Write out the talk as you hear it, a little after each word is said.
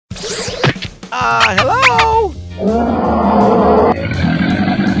Hello?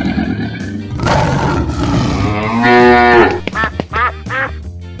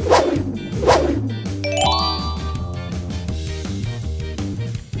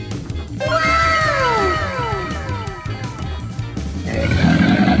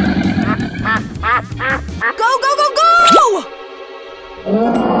 Go, go, go, go!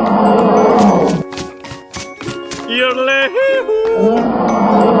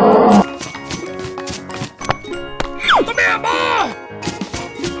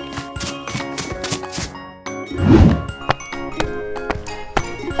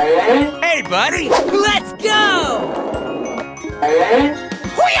 Hey, buddy! Let's go!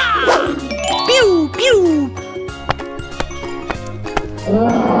 Hoo-yah! Pew, pew!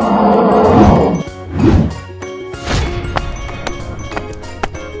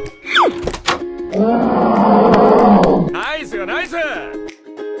 Nice, nice!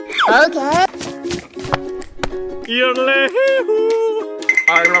 Okay.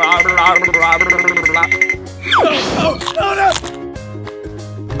 Oh, no!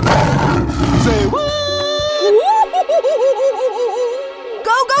 Say what?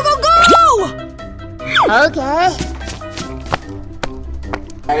 Go, go, go, go! Okay.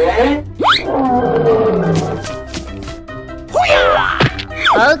 Hoo-yah!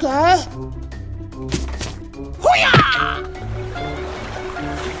 Okay. Hoo-yah!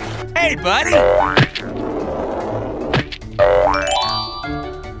 Hey, buddy!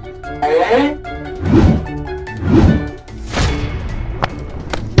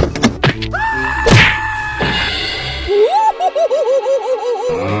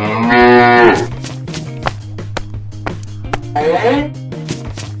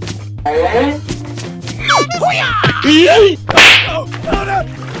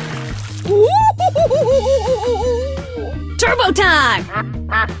 Turbo time!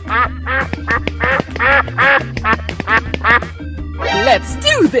 Let's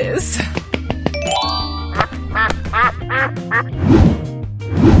do this!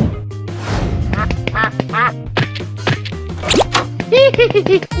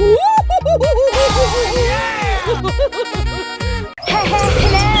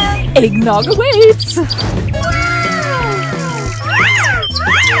 Eggnog awaits!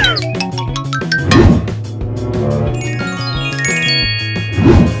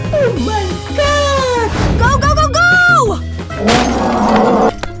 Oh my god! Go, go, go, go!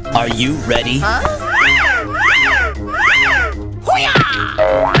 Are you ready? Huh?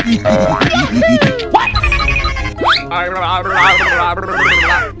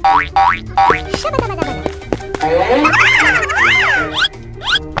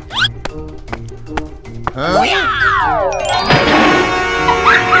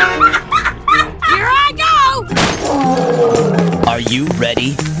 Here I go! Are you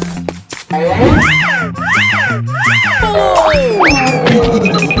ready?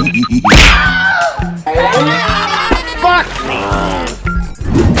 Fuck me!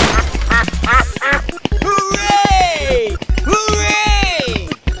 Hooray! Hooray!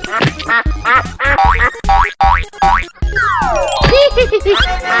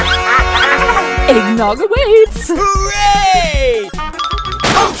 Eggnog awaits! Hooray!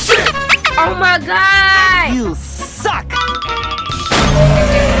 Oh shit! Oh my god! You suck!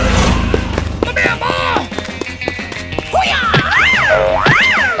 Come here, boy!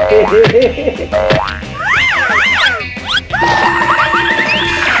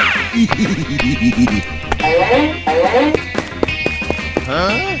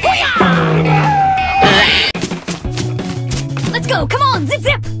 Let's go! Come on! Zip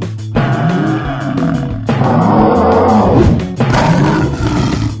zip!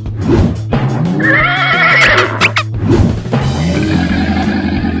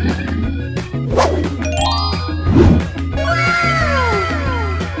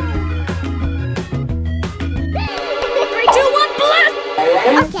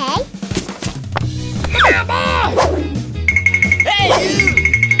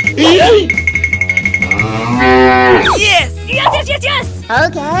 Yes! Yes, yes, yes, yes!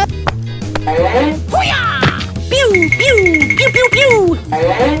 Okay. Hoo-yah! Pew, pew, pew, pew, pew!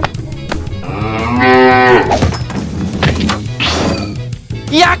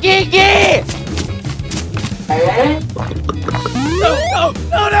 Yakiki! No, no,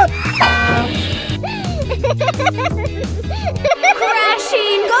 no, no!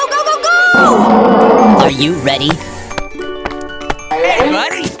 Crashing! Go, go, go, go! Are you ready? Hey,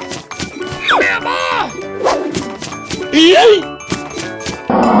 buddy! Come here, boy!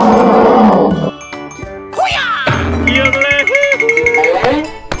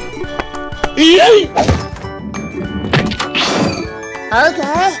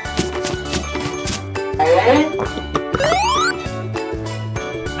 Okay.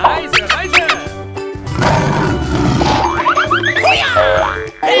 Nice, nice.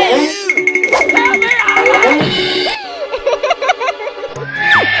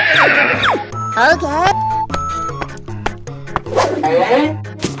 Okay.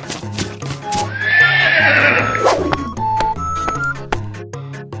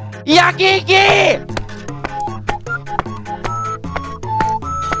 Yakiki!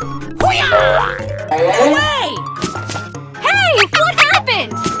 No way! Hey, what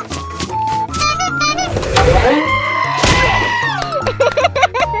happened?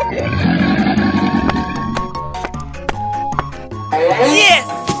 Yes!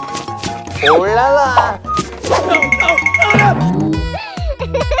 Oh la la!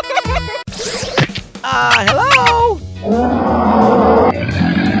 Hello!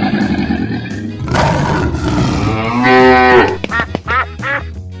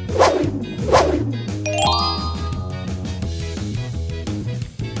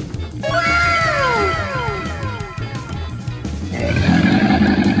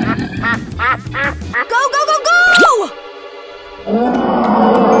 Go, go, go, go!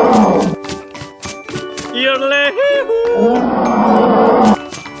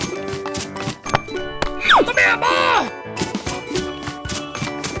 Mammoth!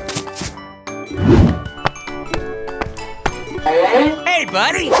 Hey,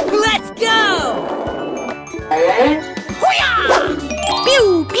 buddy! Let's go!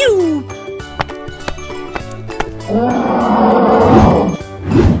 Pew, pew!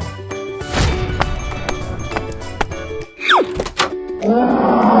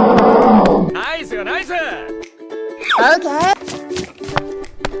 Nice, nice. Okay.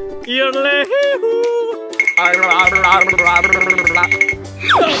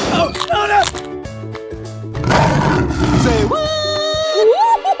 No. Say what?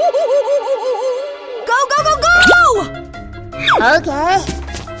 Go, go, go, go! Okay.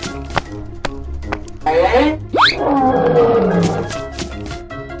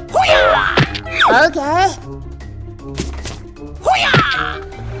 Okay.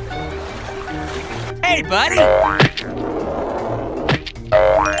 Hey, buddy!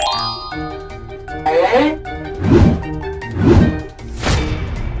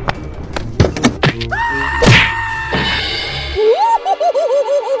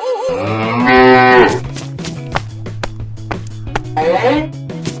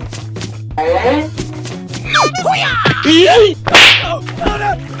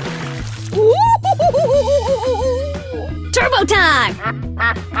 Turbo time!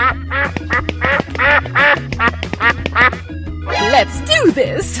 Let's do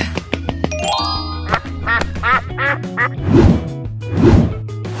this!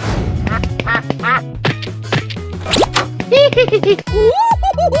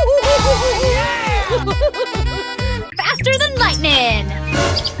 Faster than lightning!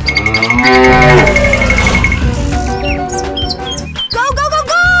 Go, go, go,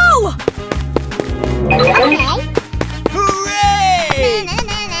 go! Okay. Hooray!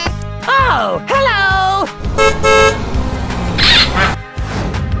 Oh, hello!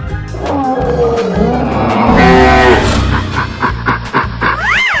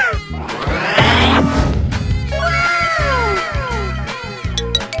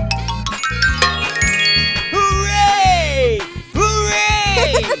 Hooray! Hooray!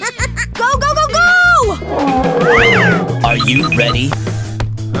 Go, go, go, go! Are you ready?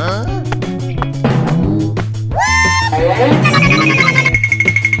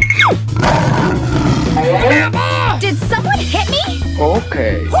 Did someone hit me?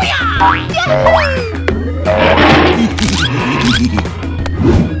 Okay.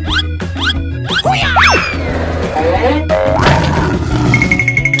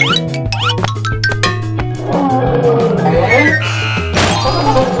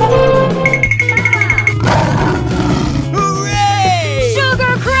 Hooray!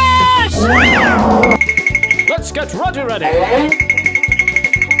 Sugar Crash! Let's get Roger ready.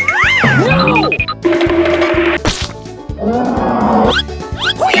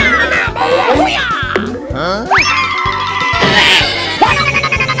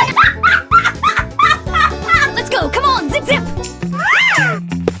 Let's go, come on, zip zip!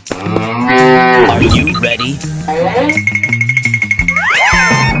 Are you ready?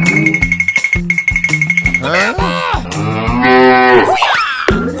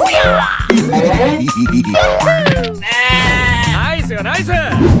 Nice, nice.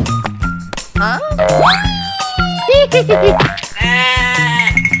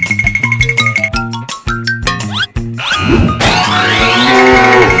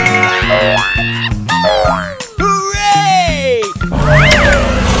 Hooray!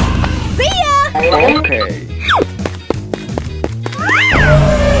 See ya! Okay.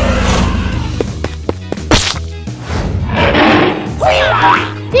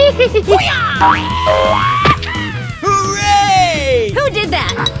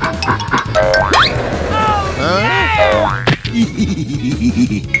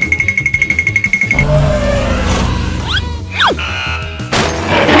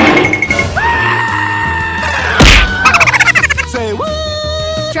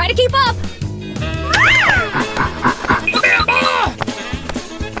 Try to keep up.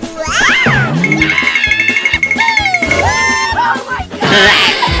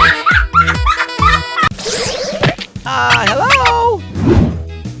 Hello?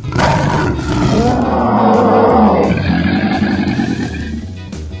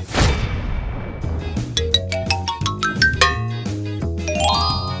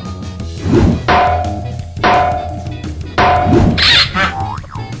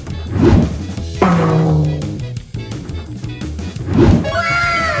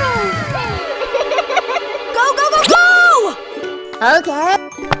 Go, go, go, go! Okay.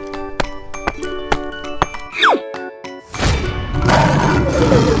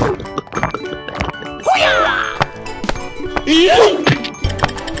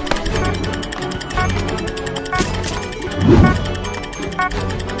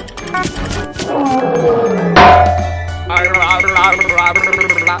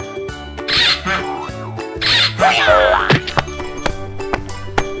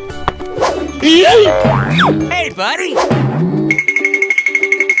 Hey, buddy!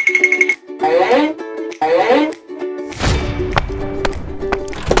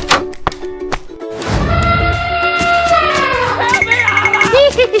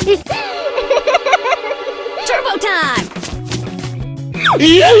 Turbo time!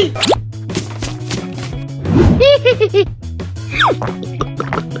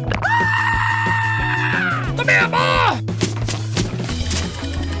 Come here, boy!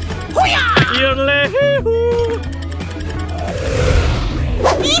 Yodelay-hee-hoo!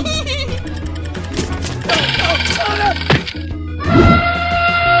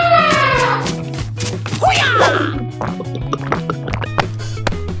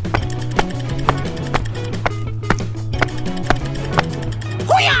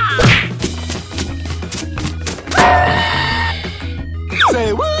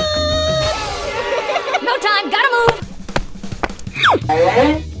 Say what? No time, gotta move!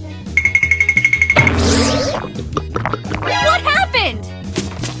 What happened?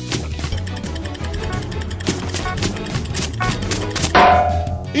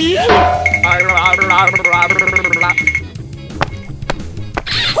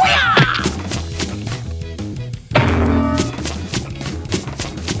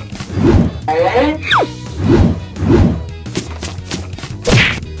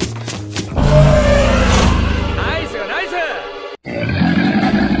 Nice, nice!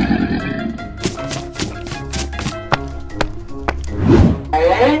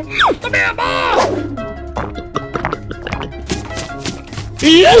 Come here, boy!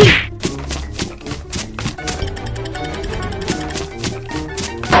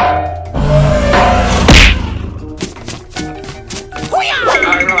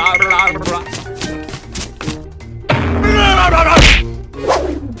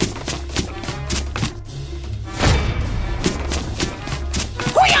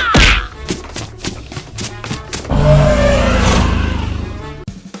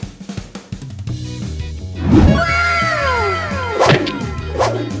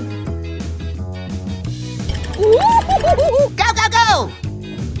 Go, go, go!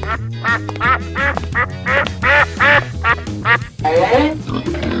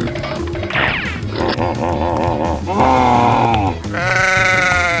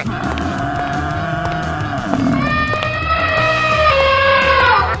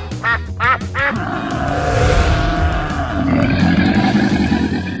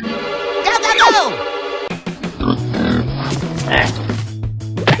 Go, go, go!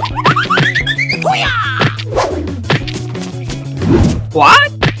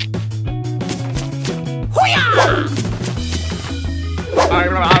 What?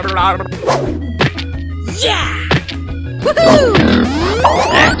 Woohoo!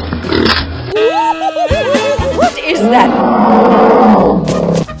 What is that?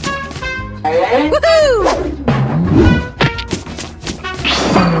 Woohoo!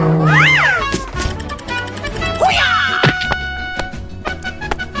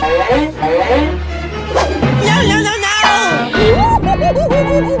 No, no, no, no!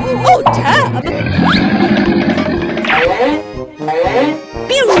 Oh, Tab!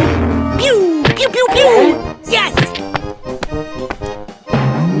 Pew! Pew! Pew, pew, pew! Yes!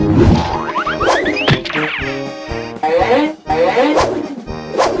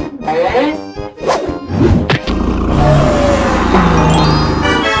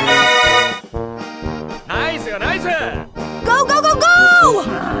 Nice, nice! Go, go, go, go!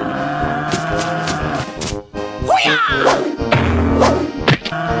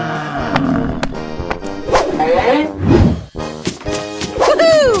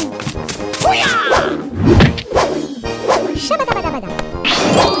 Woohoo!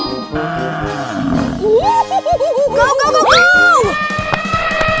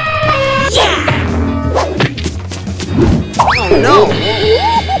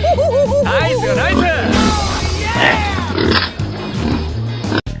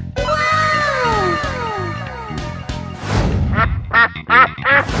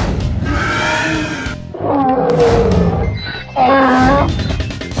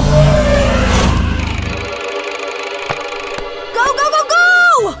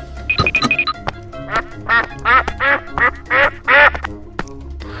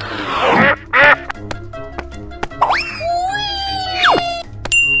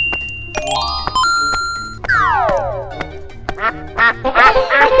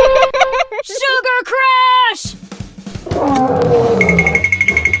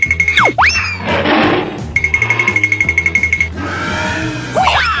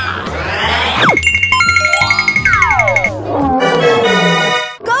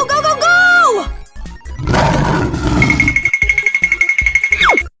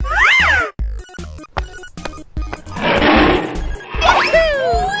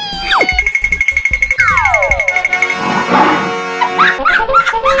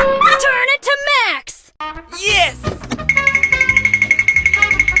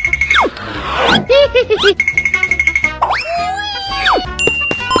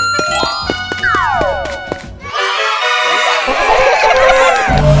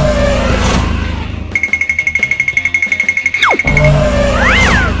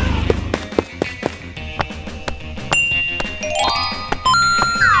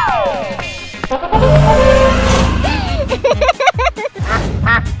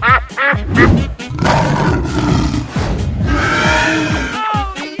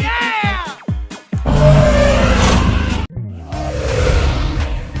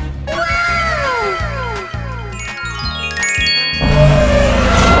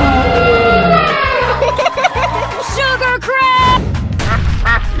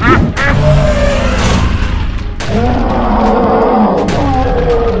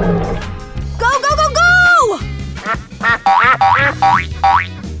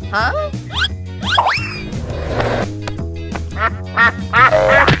 Huh?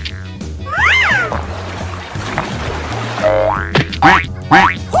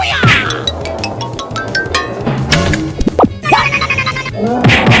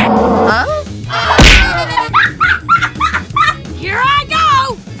 Huh? Here I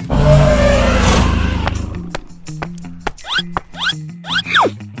go!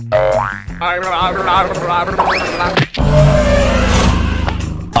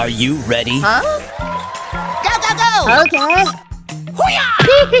 Are you ready? Huh? Go, go, go! Okay.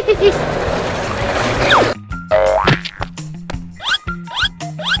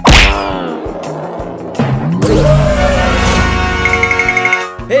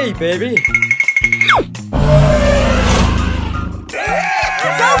 Hey, baby.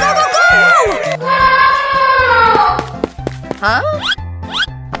 Go, go, go, go! Huh?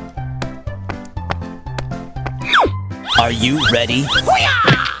 Are you ready?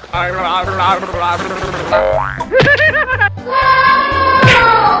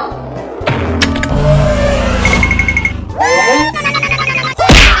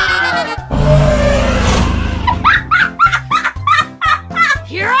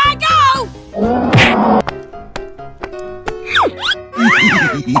 Here I go!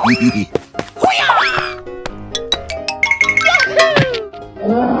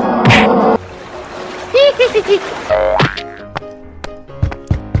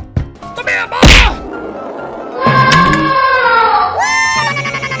 Come here, Mama!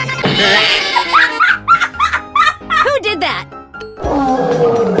 Who did that?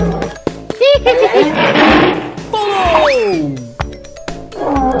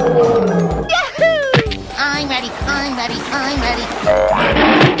 I'm ready, I'm ready, I'm ready.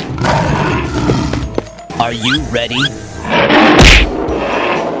 Are you ready?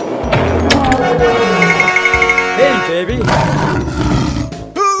 Hey, baby.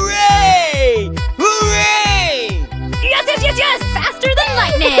 Hooray! Hooray! Yes, yes, yes, yes! Faster than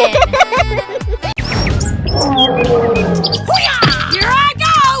lightning! Here I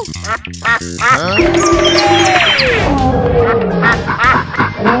go!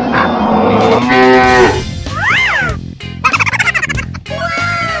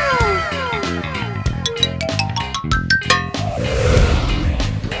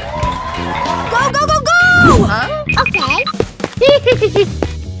 Go, go, go, go! Huh? Okay.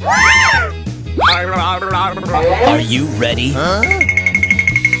 Are you ready? Go,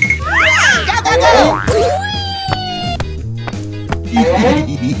 go, go!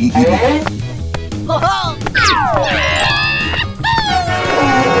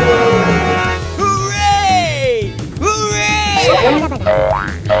 Hooray! Hooray!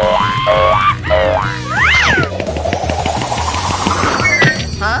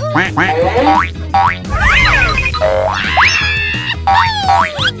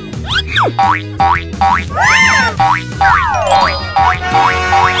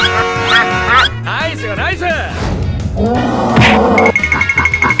 Nice, nice.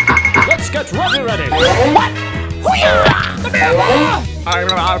 Let's get ready. What? Come here, Mama!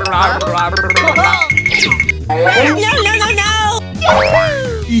 No, no, no, no!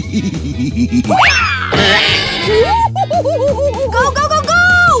 Go, go, go, go!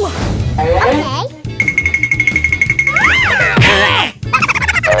 Okay.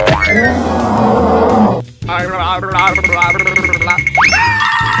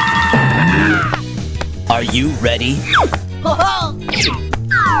 Are you ready?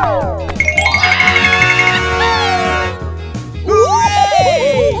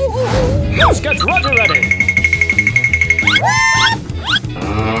 Let's get ready.